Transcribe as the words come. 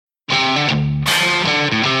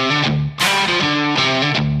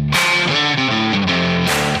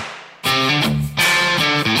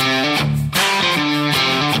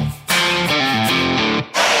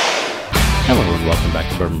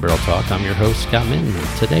I'm your host, Scott Minton.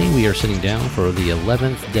 Today we are sitting down for the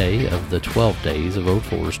 11th day of the 12 days of Old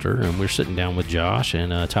Forester, and we're sitting down with Josh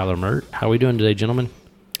and Tyler Mert. How are we doing today, gentlemen?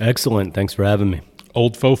 Excellent. Thanks for having me.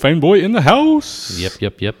 Old faux fanboy in the house.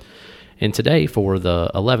 Yep. And today for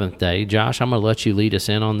the 11th day, Josh, I'm going to let you lead us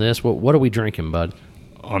in on this. What are we drinking, bud?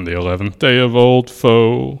 On the 11th day of Old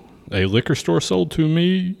Faux, a liquor store sold to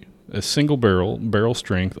me a single barrel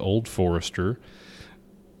strength Old Forester,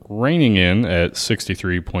 reining in at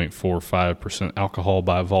 63.45% alcohol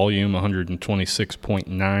by volume,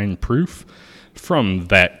 126.9 proof, from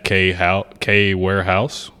that K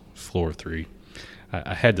Warehouse, floor 3.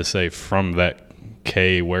 I had to say from that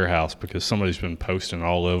K Warehouse because somebody's been posting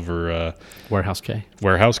all over Warehouse K.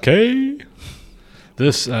 Warehouse K.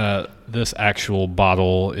 This actual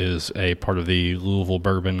bottle is a part of the Louisville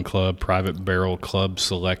Bourbon Club Private Barrel Club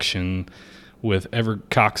selection with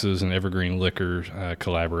Cox's and Evergreen Liquor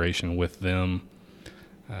collaboration with them.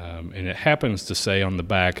 And it happens to say on the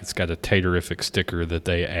back, it's got a Taterific sticker that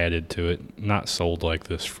they added to it. Not sold like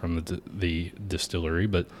this from the distillery,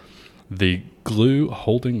 but the glue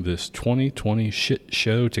holding this 2020 shit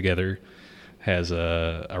show together has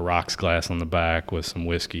a rocks glass on the back with some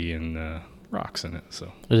whiskey and rocks in it.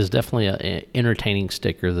 So it is definitely an entertaining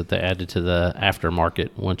sticker that they added to the aftermarket.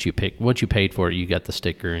 Once you paid for it, you got the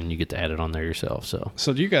sticker and you get to add it on there yourself.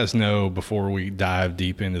 So do you guys know, before we dive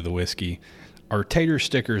deep into the whiskey, are Tater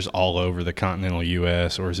stickers all over the continental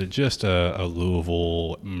U.S. or is it just a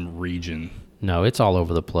Louisville region? No, it's all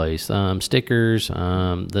over the place. Stickers,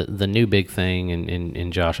 the new big thing,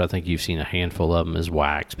 and Josh, I think you've seen a handful of them, is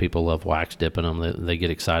wax. People love wax dipping them. They get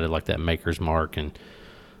excited like that Maker's Mark, and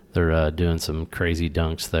they're doing some crazy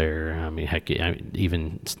dunks there. I mean, heck,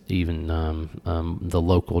 even the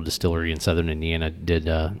local distillery in Southern Indiana did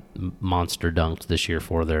monster dunks this year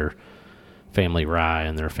for their family rye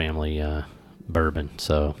and their family bourbon.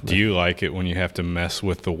 So, do you like it when you have to mess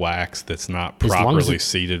with the wax that's not properly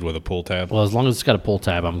seated with a pull tab? Well, as long as it's got a pull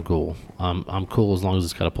tab, I'm cool. I'm cool as long as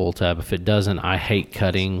it's got a pull tab. If it doesn't, I hate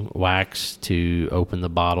cutting wax to open the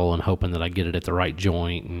bottle and hoping that I get it at the right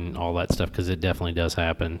joint and all that stuff, because it definitely does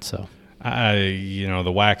happen. So,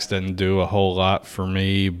 the wax doesn't do a whole lot for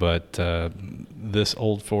me, but this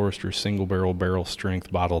Old Forester single barrel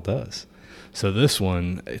strength bottle does. So this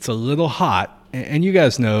one, it's a little hot, and you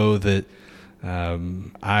guys know that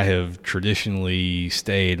I have traditionally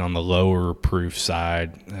stayed on the lower proof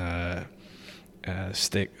side,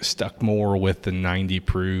 stuck more with the 90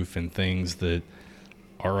 proof and things that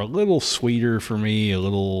are a little sweeter for me, a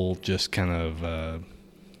little just kind of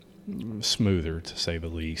smoother, to say the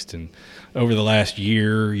least. And over the last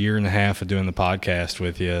year and a half of doing the podcast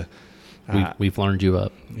with you, we've learned you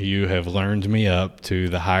up. You have learned me up to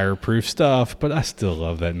the higher proof stuff, but I still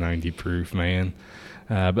love that 90 proof, man.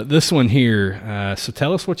 But this one here, so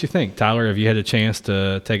tell us what you think. Tyler, have you had a chance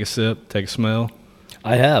to take a sip, take a smell?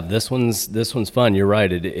 I have. This one's fun. You're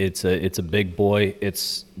right. It's a big boy.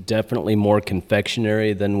 It's definitely more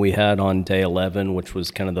confectionery than we had on day 11, which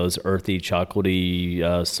was kind of those earthy,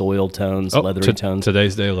 chocolatey soil tones, leathery tones.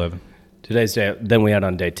 Today's day 11. Then we had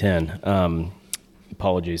on day 10.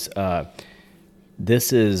 Apologies.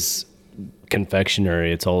 This is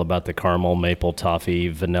confectionery. It's all about the caramel, maple, toffee,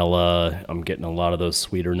 vanilla. I'm getting a lot of those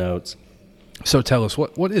sweeter notes. So tell us,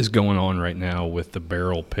 what is going on right now with the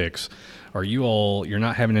barrel picks? You're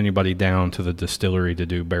not having anybody down to the distillery to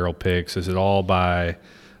do barrel picks? Is it all by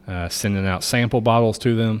sending out sample bottles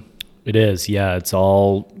to them? It is, yeah. It's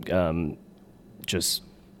all just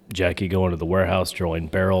Jackie going to the warehouse, drawing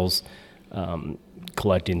barrels,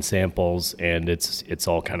 collecting samples, and it's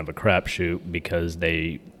all kind of a crapshoot because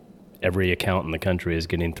every account in the country is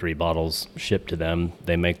getting 3 bottles shipped to them.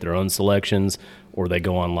 They make their own selections, or they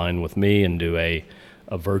go online with me and do a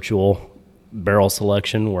virtual barrel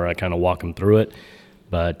selection where I kind of walk them through it.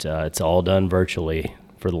 But it's all done virtually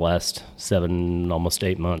for the last 7, almost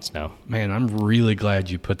 8 months now. Man, I'm really glad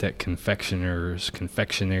you put that confectionery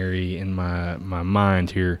in my mind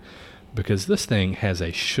here, because this thing has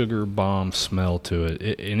a sugar bomb smell to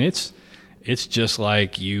it. And it's just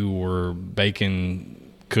like you were baking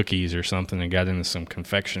cookies or something and got into some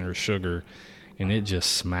confectioner sugar, and it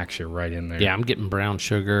just smacks you right in there. Yeah, I'm getting brown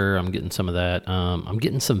sugar. I'm getting some of that. I'm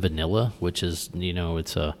getting some vanilla, which is,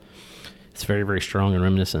 it's very, very strong and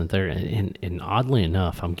reminiscent there. And oddly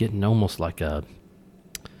enough, I'm getting almost like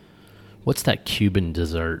what's that Cuban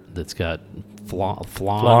dessert that's got flan?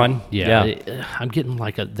 Flan? Yeah. I'm getting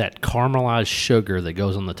like that caramelized sugar that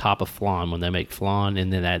goes on the top of flan when they make flan,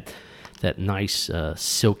 and then that nice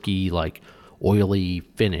silky, like oily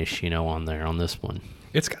finish, on there on this one.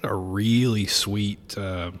 It's got a really sweet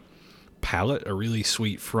palate, a really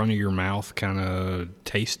sweet front of your mouth kind of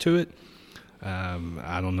taste to it.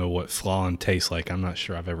 I don't know what flan tastes like. I'm not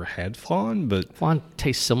sure I've ever had flan, but Flan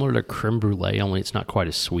tastes similar to creme brulee, only it's not quite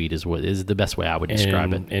as sweet as what is the best way I would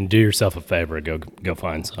describe it. And do yourself a favor, go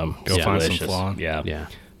find some. Go It's find some delicious. flan. Yeah, Yeah.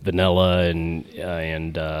 vanilla and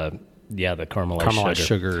the caramelized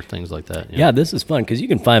sugar, things like that. Yeah, this is fun because you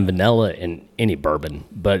can find vanilla in any bourbon,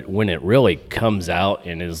 but when it really comes out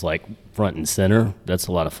and is like front and center, that's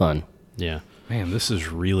a lot of fun. Yeah. man, this is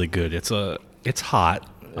really good. It's hot.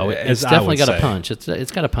 Oh, it's definitely got a punch.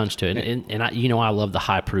 It's got a punch to it, and I love the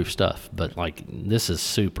high proof stuff, but like this is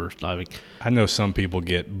super. I know some people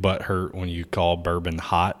get butthurt when you call bourbon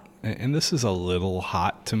hot, and this is a little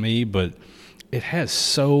hot to me, but it has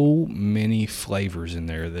so many flavors in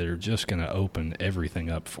there that are just going to open everything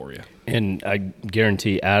up for you. And I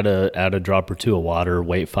guarantee, add a drop or two of water,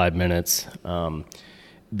 wait 5 minutes.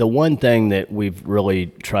 The one thing that we've really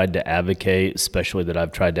tried to advocate, especially that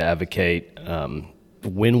I've tried to advocate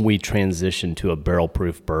when we transition to a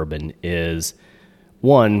barrel-proof bourbon, is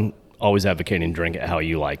one, always advocating drink it how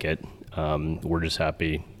you like it. We're just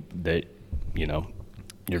happy that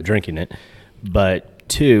you're drinking it. But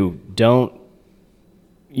two, don't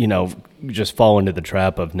just fall into the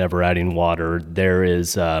trap of never adding water. There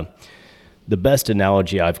is the best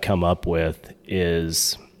analogy I've come up with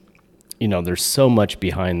is, there's so much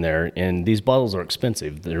behind there, and these bottles are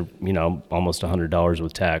expensive. They're almost $100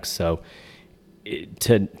 with tax. So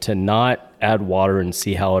to not add water and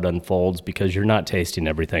see how it unfolds, because you're not tasting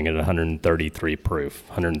everything at 133 proof,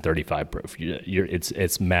 135 proof.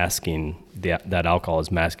 It's masking that alcohol is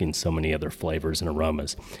masking so many other flavors and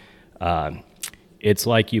aromas. It's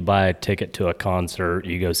like you buy a ticket to a concert,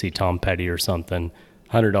 you go see Tom Petty or something,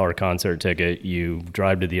 $100 concert ticket, you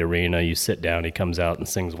drive to the arena, you sit down, he comes out and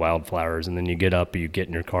sings Wildflowers, and then you get up, you get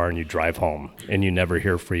in your car, and you drive home, and you never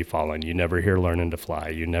hear Free Fallin', you never hear Learning to Fly,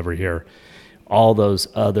 you never hear all those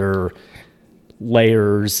other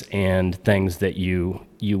layers and things that you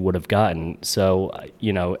would have gotten. So,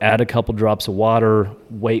 add a couple drops of water,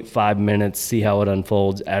 wait 5 minutes, see how it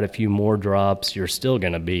unfolds, add a few more drops, you're still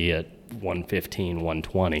going to be at 115,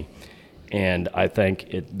 120. And I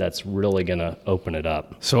think that's really going to open it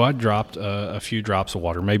up. So I dropped a few drops of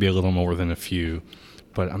water, maybe a little more than a few.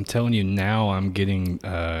 But I'm telling you now, I'm getting,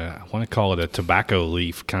 I want to call it a tobacco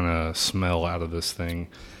leaf kind of smell out of this thing.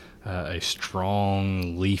 A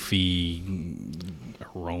strong, leafy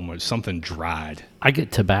aroma, something dried. I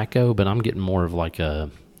get tobacco, but I'm getting more of like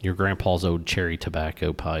your grandpa's old cherry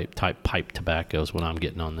tobacco type pipe tobacco is what I'm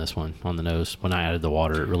getting on this one, on the nose. When I added the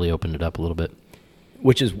water, it really opened it up a little bit.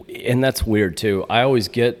 And that's weird too. I always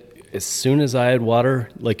get, as soon as I add water,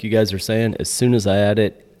 like you guys are saying, as soon as I add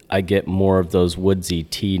it, I get more of those woodsy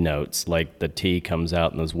tea notes, like the tea comes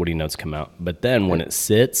out and those woody notes come out. But then when it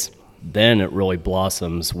sits, then it really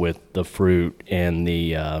blossoms with the fruit and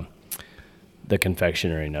the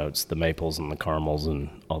confectionery notes, the maples and the caramels and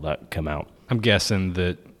all that come out. I'm guessing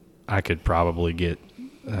that I could probably get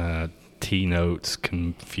tea notes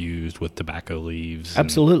confused with tobacco leaves.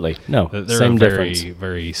 Absolutely. No, they're same very, difference.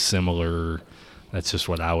 very similar. That's just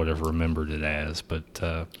what I would have remembered it as.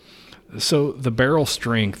 But so the barrel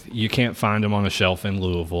strength, you can't find them on a shelf in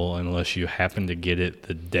Louisville unless you happen to get it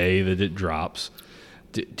the day that it drops.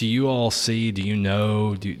 Do you all see, do you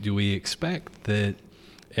know, do we expect that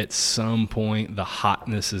at some point the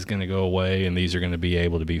hotness is going to go away and these are going to be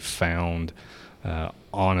able to be found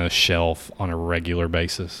on a shelf on a regular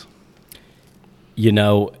basis?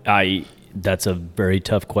 That's a very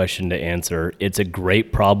tough question to answer. It's a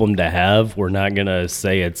great problem to have. We're not going to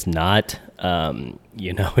say it's not.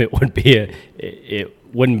 It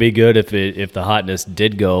wouldn't be good if the hotness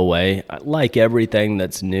did go away. Like everything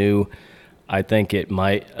that's new, I think it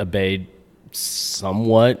might abate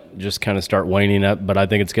somewhat, just kind of start waning up, but I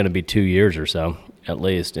think it's going to be 2 years or so, at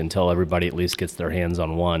least, until everybody at least gets their hands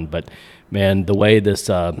on one. But, man, the way this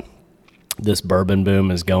bourbon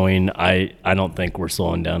boom is going, I don't think we're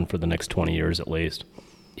slowing down for the next 20 years at least.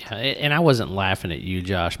 Yeah, and I wasn't laughing at you,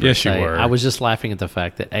 Josh. Yes, you were. I was just laughing at the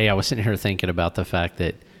fact that, I was sitting here thinking about the fact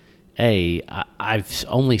that, I've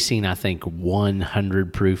only seen, I think,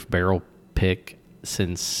 100 proof barrel pick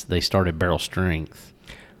since they started barrel strength.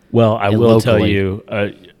 Well, I will locally. tell you,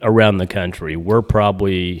 around the country, we're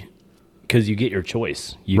probably, because you get your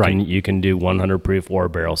choice. You can do 100 proof or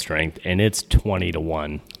barrel strength, and it's 20 to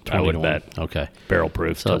 1. I would bet. Okay. Barrel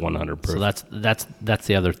proof to 100 proof. So that's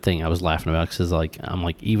the other thing I was laughing about, because I'm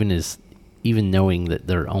like, even knowing that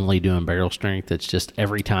they're only doing barrel strength, it's just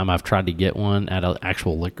every time I've tried to get one at an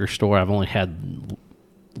actual liquor store, I've only had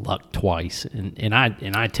luck twice, and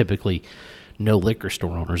I typically know liquor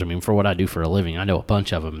store owners. I mean, for what I do for a living, I know a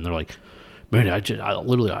bunch of them, and they're like, man, I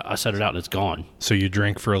literally set it out and it's gone. So you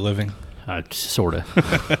drink for a living? Sort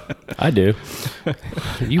of. I do.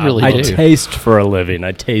 You really I do. taste for a living.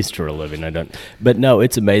 I don't. But no,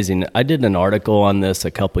 it's amazing. I did an article on this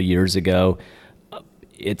a couple years ago.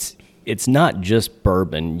 It's not just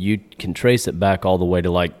bourbon. You can trace it back all the way to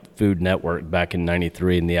like Food Network back in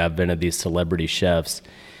 '93 and the advent of these celebrity chefs,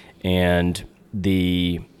 and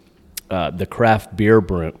the craft beer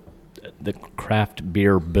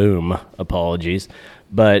boom. Apologies,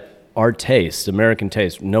 but our taste, American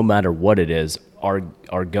taste, no matter what it is, are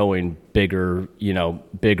going bigger,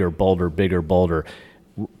 bigger, bolder.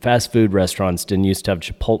 Fast food restaurants didn't used to have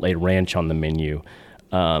Chipotle Ranch on the menu.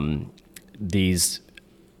 These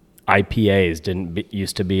IPAs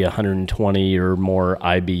used to be 120 or more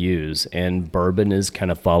IBUs, and bourbon is kind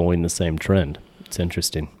of following the same trend. It's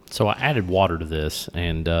interesting. So I added water to this,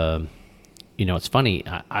 and it's funny.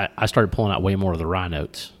 I started pulling out way more of the rye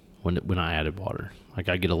notes when I added water. Like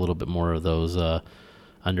I get a little bit more of those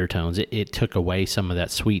undertones. It took away some of that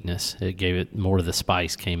sweetness. It gave it more of the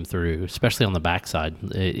spice came through, especially on the backside.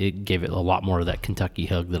 It gave it a lot more of that Kentucky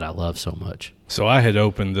hug that I love so much. So I had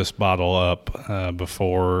opened this bottle up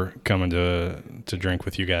before coming to drink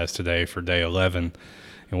with you guys today for day 11.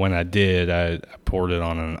 And when I did, I poured it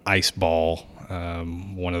on an ice ball,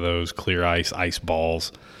 one of those clear ice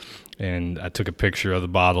balls. And I took a picture of the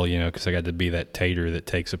bottle, because I got to be that tater that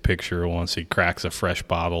takes a picture once he cracks a fresh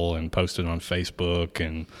bottle and post it on Facebook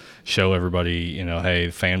and show everybody, hey,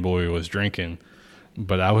 Fanboy was drinking.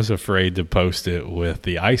 But I was afraid to post it with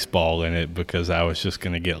the ice ball in it because I was just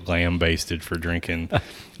going to get lambasted for drinking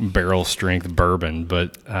barrel strength bourbon.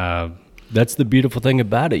 But that's the beautiful thing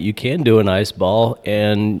about it. You can do an ice ball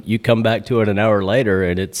and you come back to it an hour later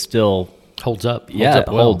and it still holds up.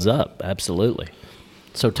 Holds up. Absolutely.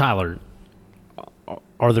 So, Tyler,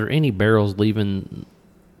 are there any barrels leaving,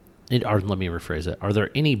 or let me rephrase it, are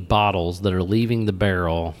there any bottles that are leaving the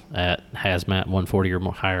barrel at hazmat 140 or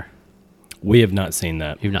more higher? We have not seen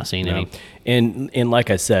that. You've not seen any? And like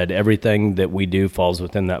I said, everything that we do falls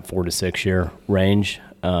within that 4 to 6 year range.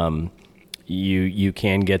 You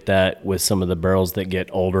can get that with some of the barrels that get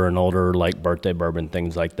older and older, like birthday bourbon,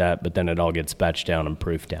 things like that, but then it all gets batched down and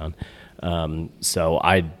proofed down. So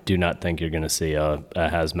I do not think you're going to see a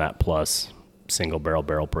Hazmat Plus single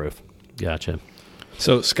barrel proof. Gotcha.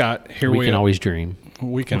 So Scott, we can always dream.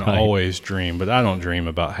 We can always dream, but I don't dream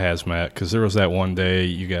about hazmat because there was that one day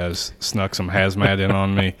you guys snuck some hazmat in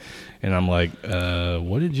on me, and I'm like,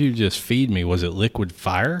 what did you just feed me? Was it liquid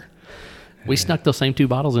fire? We snuck those same 2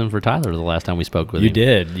 bottles in for Tyler the last time we spoke with him. You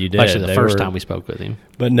did. Actually, the first time we spoke with him.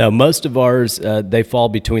 But no, most of ours, they fall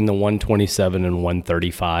between the 127 and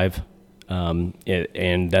 135.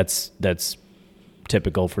 And that's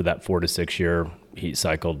typical for that 4 to 6 year heat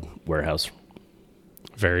cycled warehouse.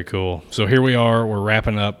 Very cool. So here we are. We're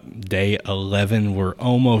wrapping up day 11. We're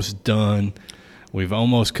almost done. We've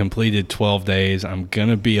almost completed 12 days. I'm going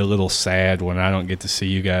to be a little sad when I don't get to see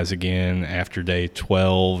you guys again after day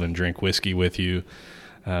 12 and drink whiskey with you.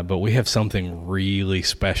 But we have something really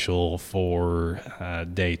special for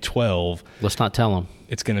day 12. Let's not tell them.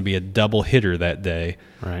 It's going to be a double hitter that day.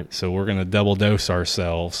 Right. So we're going to double dose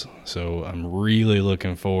ourselves. So I'm really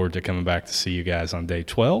looking forward to coming back to see you guys on day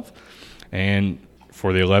 12. And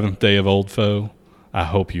for the 11th day of Old Foe, I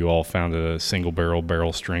hope you all found a single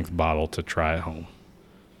barrel strength bottle to try at home.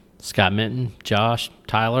 Scott Minton, Josh,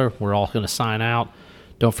 Tyler, we're all going to sign out.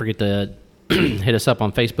 Don't forget to hit us up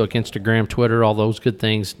on Facebook, Instagram, Twitter, all those good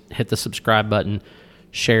things. Hit the subscribe button.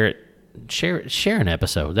 Share it. Share an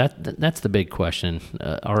episode. That's the big question,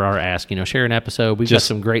 or our ask. Share an episode. We've got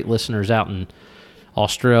some great listeners out in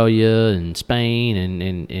Australia and Spain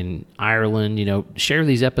and Ireland. Share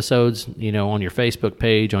these episodes, on your Facebook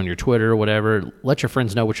page, on your Twitter, whatever. Let your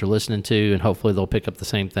friends know what you're listening to, and hopefully they'll pick up the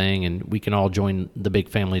same thing, and we can all join the big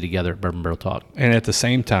family together at Bourbon Barrel Talk. And at the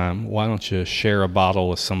same time, why don't you share a bottle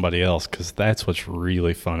with somebody else? Because that's what's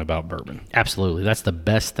really fun about bourbon. Absolutely. That's the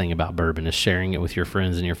best thing about bourbon is sharing it with your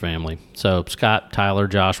friends and your family. So, Scott, Tyler,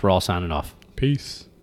 Josh, we're all signing off. Peace.